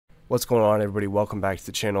What's going on, everybody? Welcome back to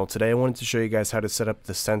the channel. Today I wanted to show you guys how to set up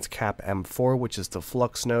the SenseCAP M4, which is the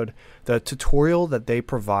Flux node. The tutorial that they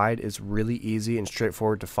provide is really easy and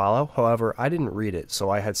straightforward to follow. However, I didn't read it, so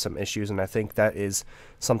I had some issues, and I think that is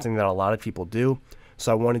something that a lot of people do.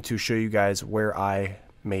 So I wanted to show you guys where I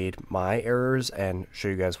made my errors and show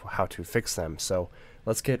you guys how to fix them. So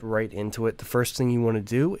let's get right into it. The first thing you want to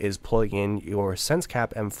do is plug in your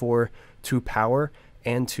SenseCAP M4 to power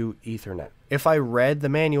and to Ethernet. If I read the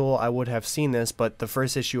manual, I would have seen this, but the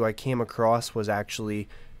first issue I came across was actually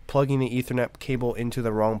plugging the Ethernet cable into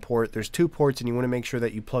the wrong port. There's two ports, and you want to make sure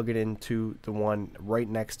that you plug it into the one right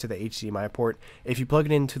next to the HDMI port. If you plug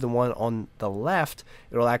it into the one on the left,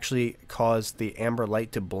 it'll actually cause the amber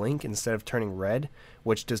light to blink instead of turning red,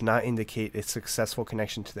 which does not indicate a successful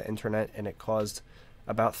connection to the internet, and it caused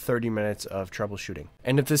about 30 minutes of troubleshooting.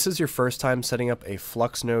 And if this is your first time setting up a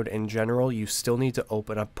Flux node in general, you still need to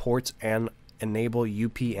open up ports and enable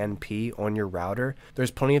UPnP on your router.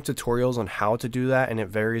 There's plenty of tutorials on how to do that, and it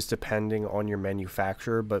varies depending on your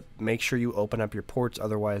manufacturer, but make sure you open up your ports,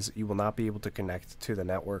 otherwise you will not be able to connect to the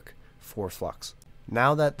network for Flux.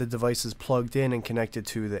 Now that the device is plugged in and connected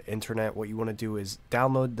to the internet, what you want to do is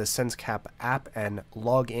download the SenseCAP app and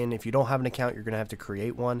log in. If you don't have an account, you're going to have to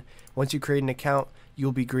create one. Once you create an account,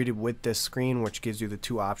 you'll be greeted with this screen, which gives you the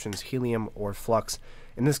two options, Helium or Flux.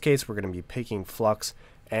 In this case, we're going to be picking Flux,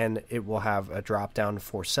 and it will have a drop down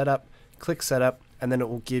for setup. Click setup, and then it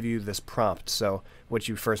will give you this prompt. So what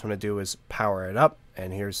you first want to do is power it up,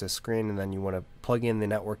 and here's the screen, and then you want to plug in the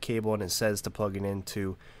network cable, and it says to plug it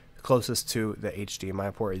into closest to the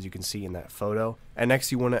HDMI port, as you can see in that photo. And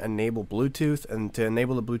next you want to enable Bluetooth, and to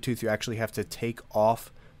enable the Bluetooth you actually have to take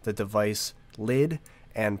off the device lid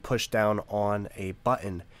and push down on a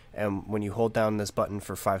button, and when you hold down this button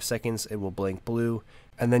for 5 seconds it will blink blue,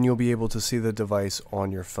 and then you'll be able to see the device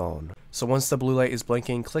on your phone. So once the blue light is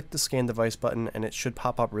blinking, click the scan device button, and it should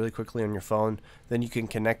pop up really quickly on your phone. Then you can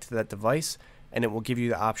connect to that device, and it will give you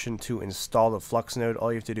the option to install the Flux node.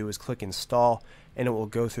 All you have to do is click install, and it will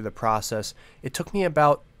go through the process. It took me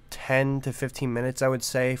about 10 to 15 minutes, I would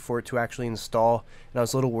say, for it to actually install, and I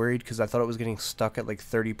was a little worried because I thought it was getting stuck at like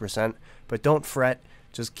 30%, but don't fret,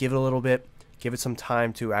 just give it a little bit, give it some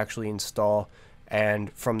time to actually install,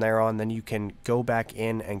 and from there on then you can go back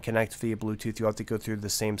in and connect via Bluetooth. You have to go through the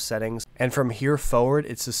same settings, and from here forward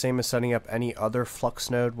it's the same as setting up any other Flux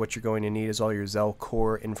node. What you're going to need is all your Zell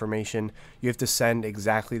core information. You have to send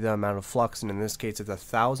exactly the amount of Flux, and in this case it's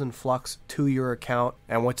 1,000 Flux to your account,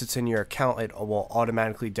 and once it's in your account it will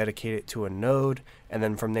automatically dedicate it to a node, and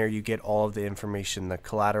then from there you get all of the information, the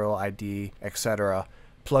collateral ID, etc.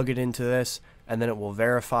 Plug it into this, and then it will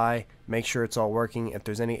verify, make sure it's all working. If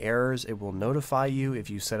there's any errors, it will notify you if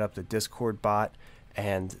you set up the Discord bot,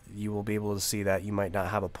 and you will be able to see that you might not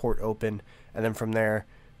have a port open. And then from there,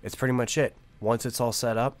 it's pretty much it. Once it's all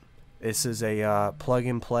set up, this is a plug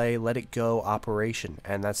and play, let it go operation,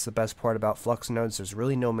 and that's the best part about Flux nodes. There's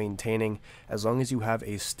really no maintaining. As long as you have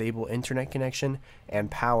a stable internet connection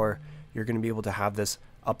and power, you're going to be able to have this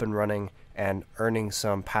up and running and earning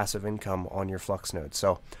some passive income on your Flux node.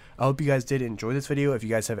 So I hope you guys did enjoy this video. If you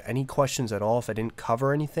guys have any questions at all, if I didn't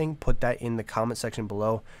cover anything, put that in the comment section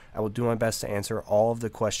below. I will do my best to answer all of the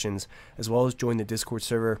questions, as well as join the Discord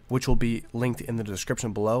server, which will be linked in the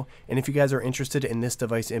description below. And if you guys are interested in this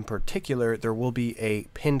device in particular, there will be a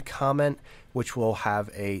pinned comment which will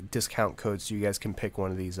have a discount code, so you guys can pick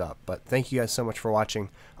one of these up. But thank you guys so much for watching.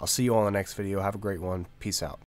 I'll see you all in the next video. Have a great one. Peace out.